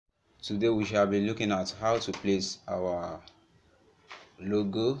Today we shall be looking at how to place our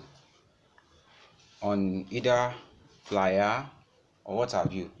logo on either flyer or what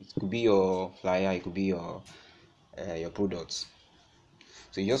have you. It could be your flyer, it could be your products.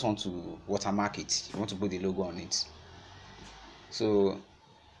 So you just want to watermark it, you want to put the logo on it. So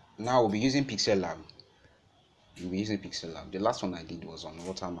now we'll be using Pixel Lab. The last one I did was on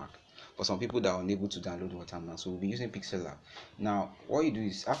Watermark. For some people that are unable to download Watermark, so we'll be using Pixel Lab. Now what you do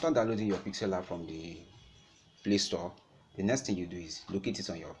is, after downloading your Pixel Lab from the Play Store, the next thing you do is locate it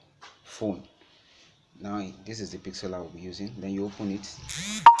on your phone. Now this is the Pixel Lab we'll be using. Then you open it.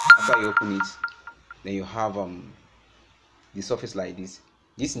 After you open it, then you have the surface like this.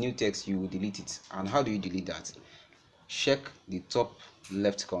 This new text, you will delete it. And how do you delete that? Check the top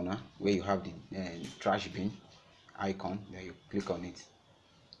left corner where you have the trash bin icon. Then you click on it,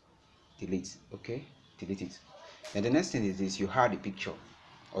 delete. Okay, delete it. And the next thing is this: you have the picture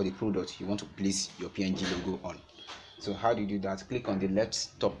or the product you want to place your PNG logo on. So how do you do that? Click on the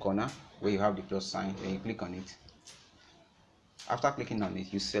left top corner where you have the plus sign, then you click on it. After clicking on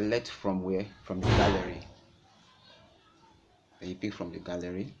it, you select from where? From the gallery. Then you pick from the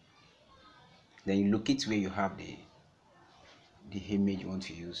gallery. Then you locate where you have the image you want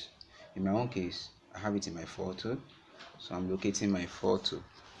to use. In my own case, I have it in my photo, so I'm locating my photo.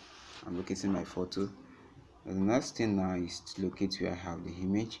 And the next thing now is to locate where I have the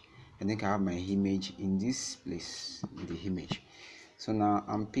image. I think I have my image in this place, in the image. So now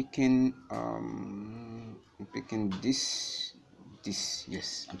I'm picking this.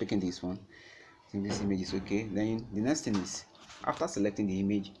 Yes, I'm picking this one. I think this image is okay. Then the next thing is, after selecting the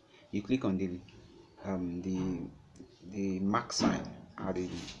image, you click on the mark sign at the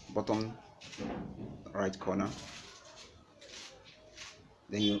bottom right corner.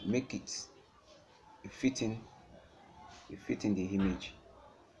 Then you make it fit in the image.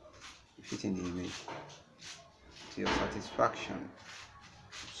 To your satisfaction.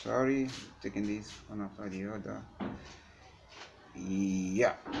 Sorry, taking this one after the other.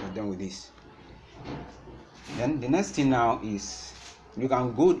 Yeah, we're done with this. Then the next thing now is, you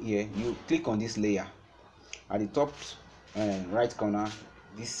can go here, you click on this layer at the top right corner,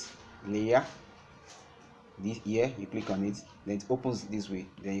 this layer, this here, you click on it, then it opens this way.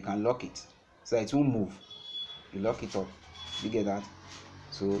 Then you can lock it so it won't move. You lock it up, you get that?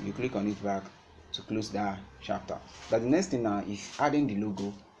 So you click on it back to close that chapter. But the next thing now is adding the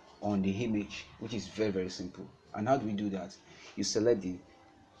logo on the image, which is very, very simple. And how do we do that? You select the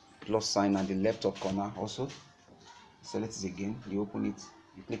plus sign at the left top corner. Also select it again, you open it,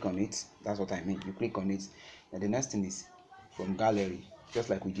 you click on it. That's what I mean, you click on it. And the next thing is from gallery, just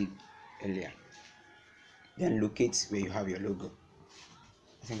like we did earlier. Then locate where you have your logo.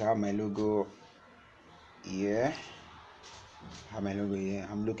 I think I have my logo here. I'm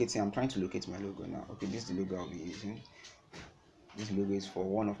trying to locate my logo now. Okay, this is the logo I'll be using. This logo is for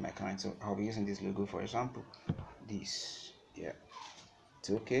one of my clients, so I'll be using this logo. For example, this. Yeah, it's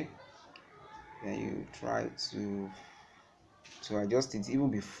okay. Then you try to adjust it even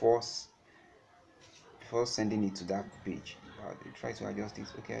before sending it to that page. You try to adjust it.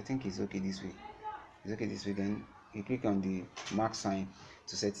 Okay, I think it's okay this way. Then you click on the mark sign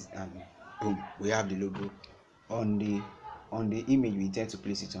to set it, and boom, we have the logo on the image we intend to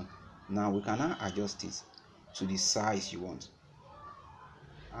place it on. Now we can now adjust it to the size you want.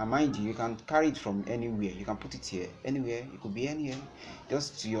 And mind you can carry it from anywhere. You can put it here, anywhere. It could be anywhere,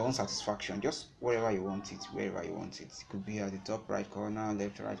 just to your own satisfaction, just wherever you want it. It could be at the top right corner,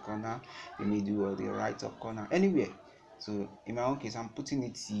 left right corner, the middle, or the right top corner, anywhere. So in my own case, I'm putting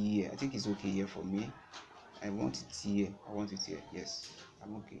it here. I think it's okay here for me. I want it here. Yes,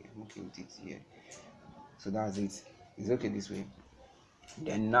 I'm okay with it here. So that's it. It's okay this way.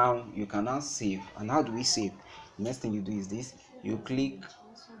 Then now you can now save. And how do we save? The next thing you do is this: you click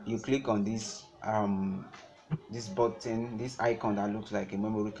on this this button, this icon that looks like a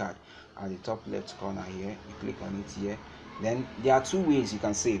memory card at the top left corner here. You click on it here. Then there are two ways you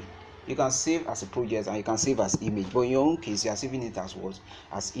can save. You can save as a project, and you can save as image. But in your own case, you are saving it as what?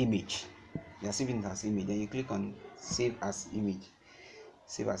 As image. Then you click on save as image.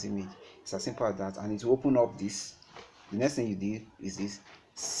 It's as simple as that, and it will open up this. The next thing you do is this: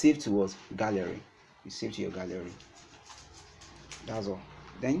 save towards gallery. You save to your gallery. That's all.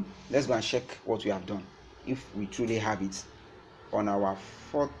 Then let's go and check what we have done, if we truly have it on our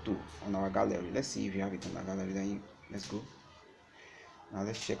photo, on our gallery. Let's see if you have it on our gallery. Then let's go. Now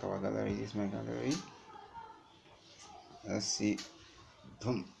let's check our gallery. This is my gallery. Let's see.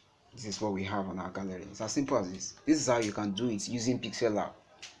 Boom. This is what we have on our gallery. It's as simple as this. This is how you can do it using Pixel Lab.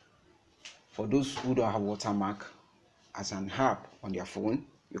 For those who don't have Watermark as an app on their phone,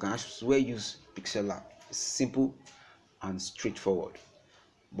 you can as well use pixel lab. It's simple and straightforward.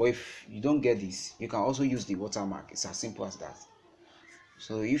 But if you don't get this, you can also use the watermark. It's as simple as that.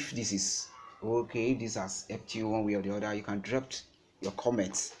 So if this is okay, if this has helped you one way or the other, you can drop your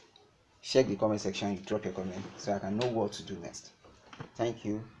comments. Check the comment section, you drop your comment so I can know what to do next. Thank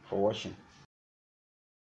you for watching.